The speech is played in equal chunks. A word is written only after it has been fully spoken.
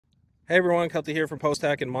Hey everyone, Kelty here from Post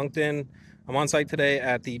Tech in Moncton. I'm on site today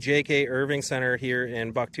at the J.K. Irving Center here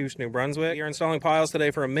in Bucktouche, New Brunswick. We are installing piles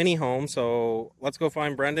today for a mini home, so let's go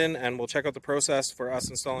find Brendan and we'll check out the process for us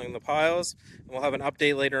installing the piles. And we'll have an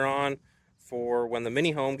update later on for when the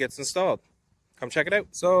mini home gets installed. Come check it out.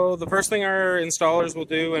 So the first thing our installers will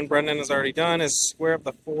do, and Brendan has already done, is square up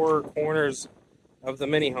the four corners of the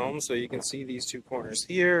mini home. So you can see these two corners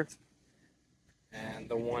here and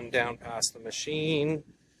the one down past the machine,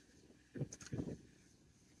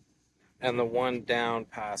 and the one down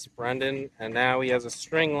past Brendan. And now he has a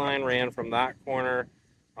string line ran from that corner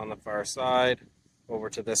on the far side over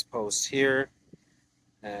to this post here,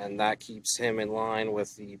 and that keeps him in line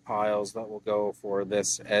with the piles that will go for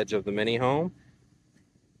this edge of the mini home.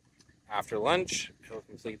 After lunch, he'll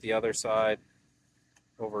complete the other side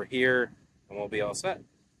over here and we'll be all set.